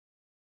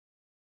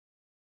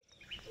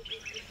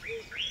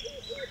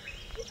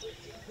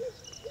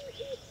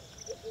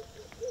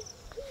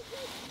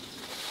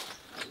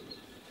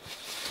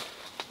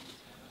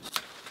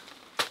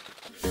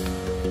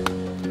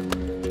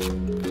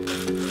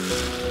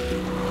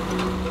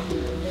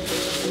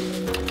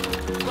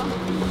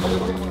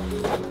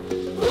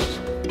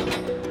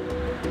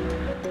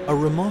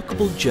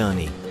remarkable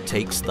journey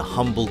takes the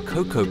humble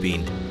cocoa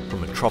bean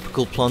from a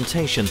tropical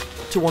plantation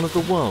to one of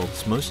the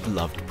world's most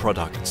loved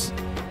products.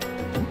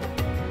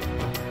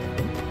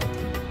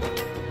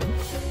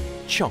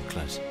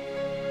 Chocolate.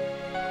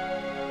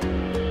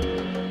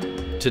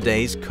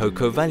 Today's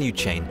cocoa value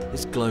chain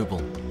is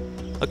global,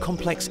 a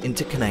complex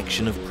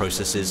interconnection of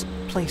processes,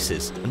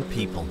 places and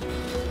people.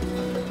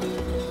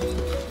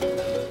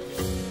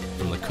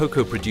 From the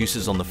cocoa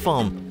producers on the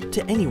farm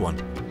to anyone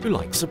who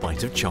likes a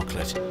bite of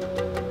chocolate.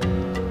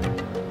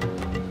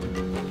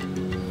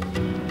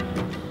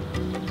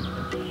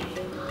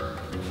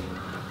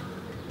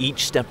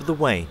 Each step of the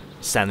way,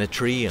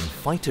 sanitary and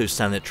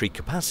phytosanitary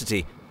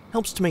capacity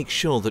helps to make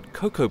sure that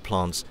cocoa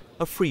plants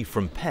are free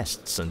from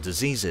pests and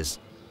diseases,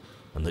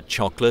 and that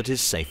chocolate is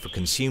safe for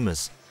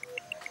consumers.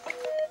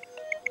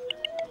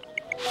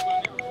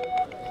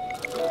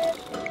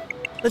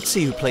 Let's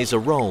see who plays a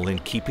role in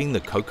keeping the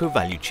cocoa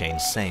value chain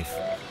safe.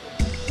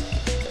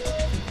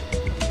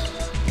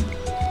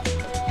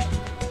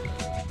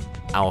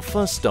 Our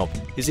first stop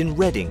is in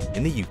Reading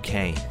in the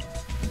UK,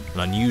 an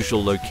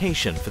unusual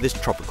location for this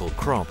tropical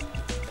crop.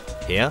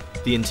 Here,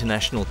 the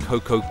International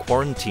Cocoa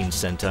Quarantine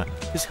Centre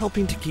is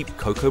helping to keep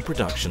cocoa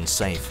production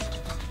safe.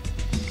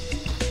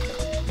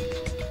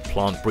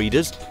 Plant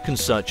breeders can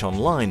search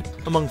online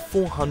among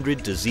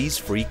 400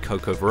 disease-free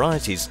cocoa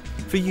varieties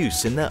for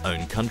use in their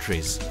own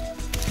countries.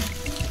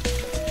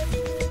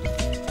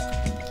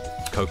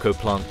 Cocoa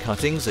plant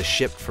cuttings are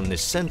shipped from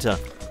this centre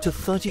to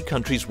 30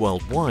 countries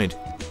worldwide,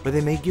 where they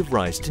may give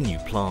rise to new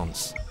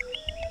plants.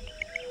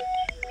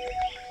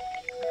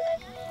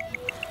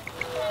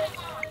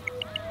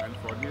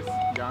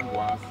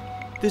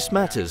 This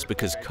matters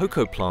because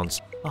cocoa plants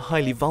are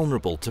highly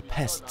vulnerable to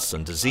pests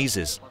and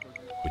diseases,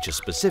 which are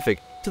specific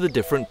to the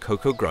different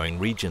cocoa growing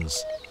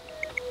regions.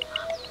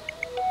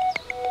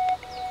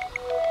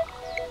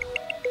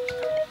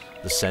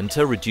 The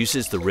centre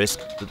reduces the risk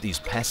that these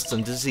pests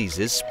and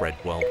diseases spread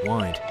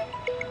worldwide.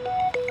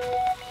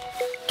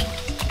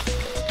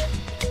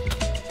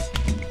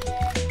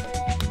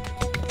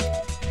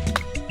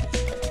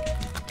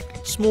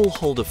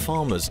 Smallholder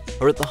farmers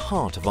are at the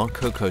heart of our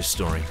cocoa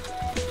story.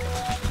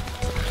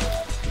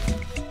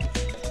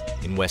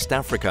 In West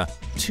Africa,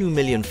 2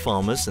 million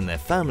farmers and their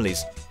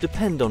families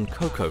depend on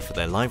cocoa for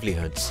their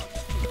livelihoods.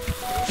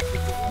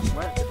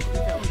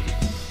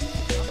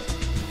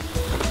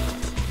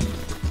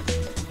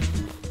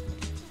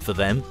 For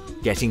them,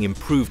 getting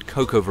improved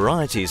cocoa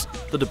varieties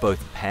that are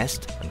both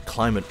pest and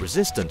climate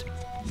resistant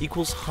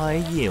equals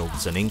higher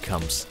yields and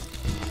incomes.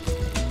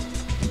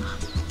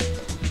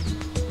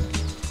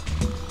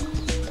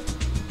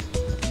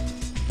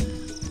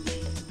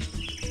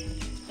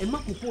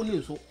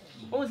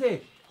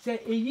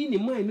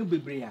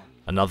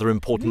 Another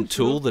important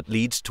tool that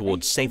leads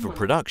towards safer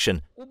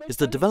production is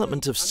the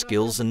development of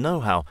skills and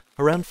know-how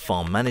around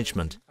farm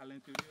management.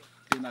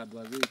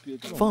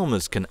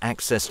 Farmers can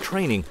access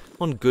training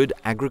on good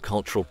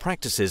agricultural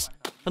practices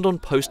and on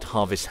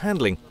post-harvest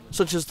handling,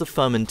 such as the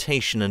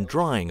fermentation and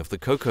drying of the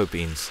cocoa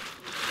beans.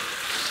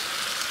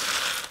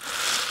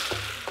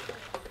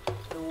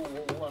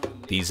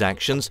 These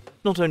actions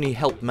not only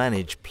help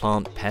manage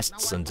plant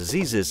pests and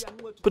diseases,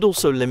 but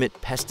also limit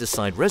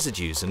pesticide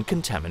residues and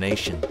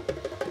contamination.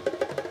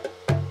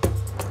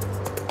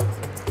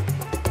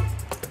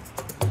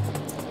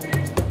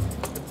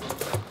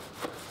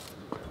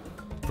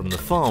 From the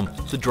farm,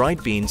 the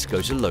dried beans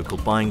go to local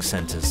buying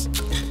centres.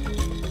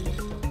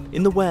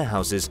 In the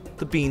warehouses,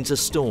 the beans are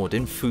stored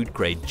in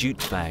food-grade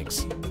jute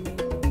bags.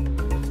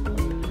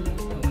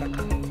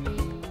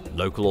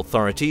 Local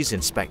authorities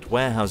inspect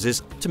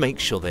warehouses to make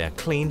sure they are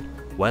clean,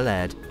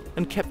 well-aired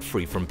and kept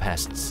free from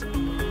pests.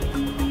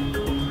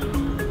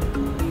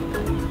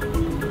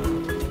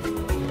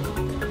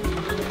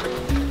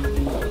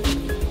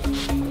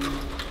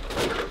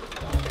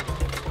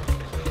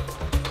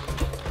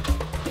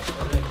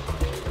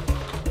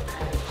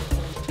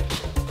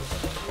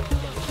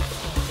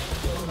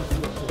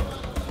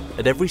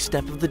 At every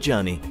step of the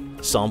journey,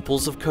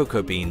 samples of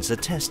cocoa beans are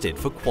tested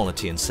for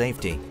quality and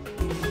safety.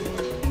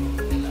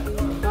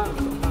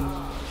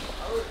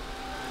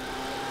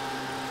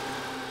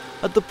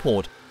 At the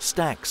port,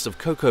 stacks of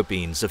cocoa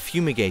beans are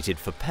fumigated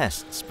for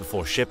pests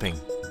before shipping.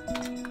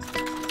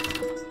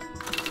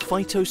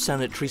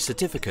 Phytosanitary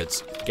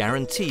certificates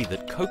guarantee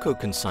that cocoa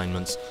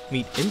consignments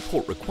meet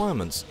import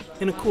requirements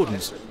in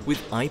accordance with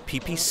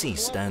IPPC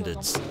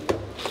standards.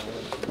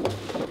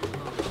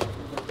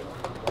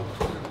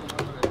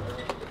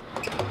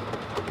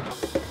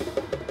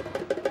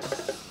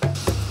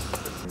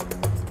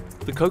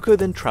 The cocoa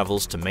then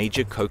travels to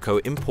major cocoa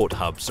import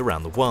hubs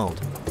around the world,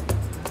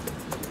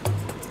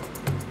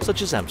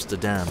 such as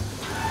Amsterdam.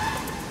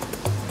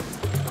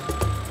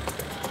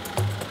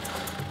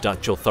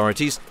 Dutch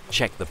authorities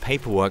check the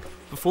paperwork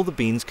before the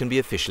beans can be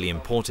officially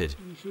imported.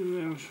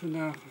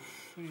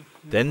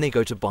 Then they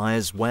go to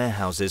buyers'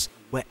 warehouses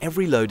where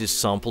every load is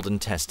sampled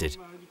and tested,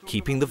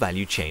 keeping the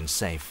value chain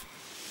safe.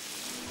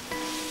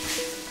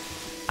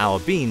 Our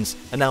beans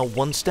are now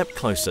one step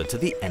closer to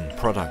the end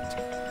product.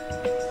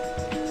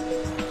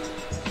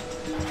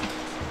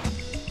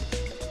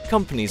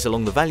 companies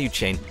along the value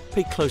chain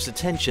pay close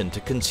attention to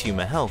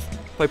consumer health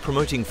by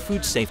promoting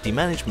food safety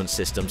management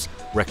systems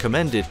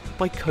recommended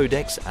by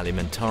Codex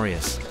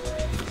Alimentarius.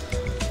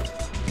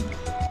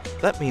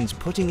 That means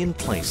putting in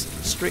place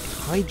strict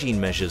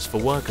hygiene measures for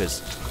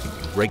workers,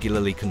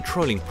 regularly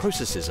controlling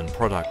processes and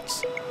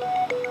products.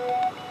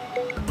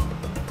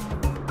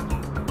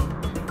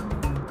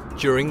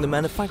 During the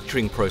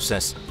manufacturing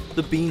process,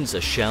 the beans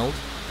are shelled,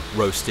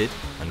 roasted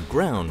and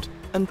ground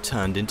and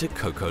turned into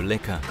cocoa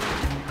liquor.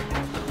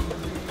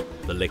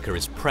 The liquor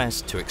is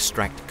pressed to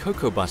extract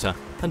cocoa butter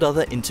and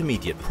other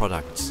intermediate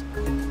products.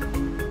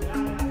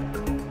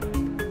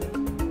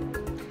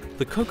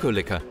 The cocoa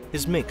liquor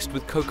is mixed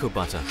with cocoa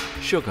butter,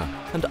 sugar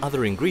and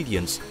other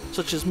ingredients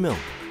such as milk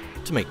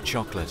to make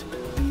chocolate.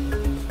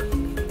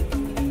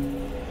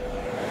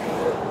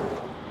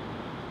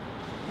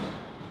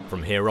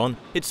 From here on,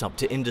 it's up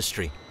to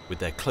industry with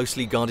their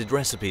closely guarded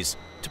recipes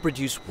to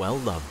produce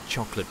well-loved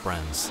chocolate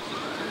brands.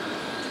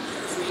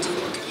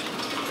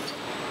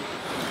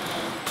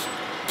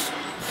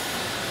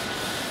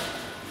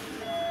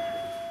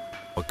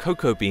 Our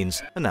cocoa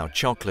beans are now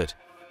chocolate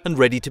and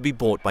ready to be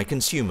bought by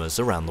consumers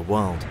around the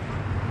world.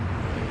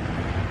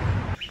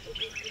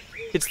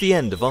 It's the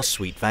end of our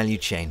sweet value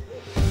chain.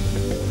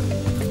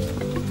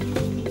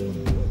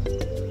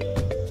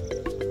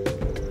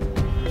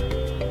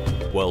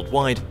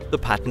 Worldwide, the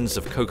patterns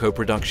of cocoa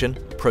production,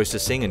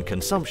 processing and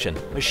consumption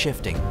are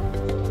shifting.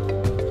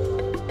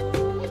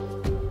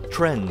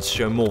 Trends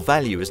show more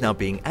value is now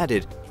being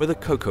added where the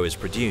cocoa is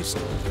produced.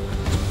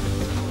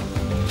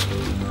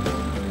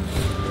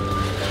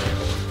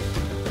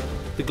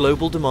 The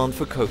global demand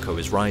for cocoa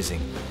is rising.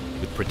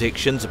 With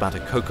predictions about a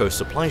cocoa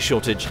supply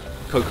shortage,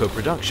 cocoa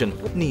production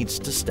needs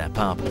to step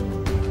up.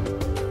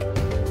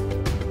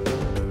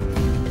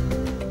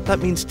 That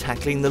means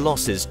tackling the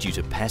losses due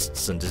to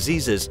pests and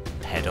diseases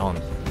head-on.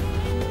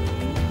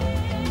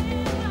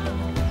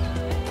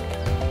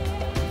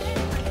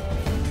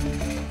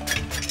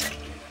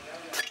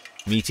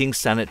 Meeting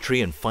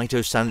sanitary and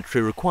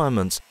phytosanitary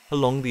requirements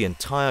along the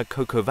entire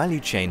cocoa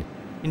value chain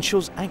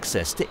ensures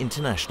access to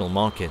international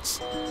markets.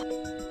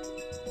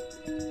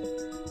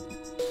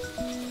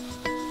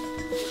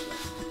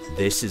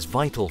 This is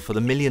vital for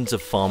the millions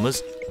of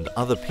farmers and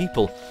other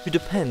people who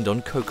depend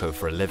on cocoa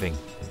for a living.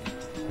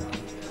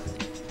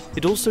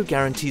 It also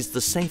guarantees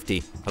the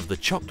safety of the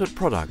chocolate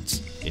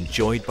products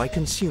enjoyed by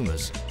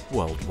consumers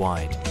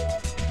worldwide.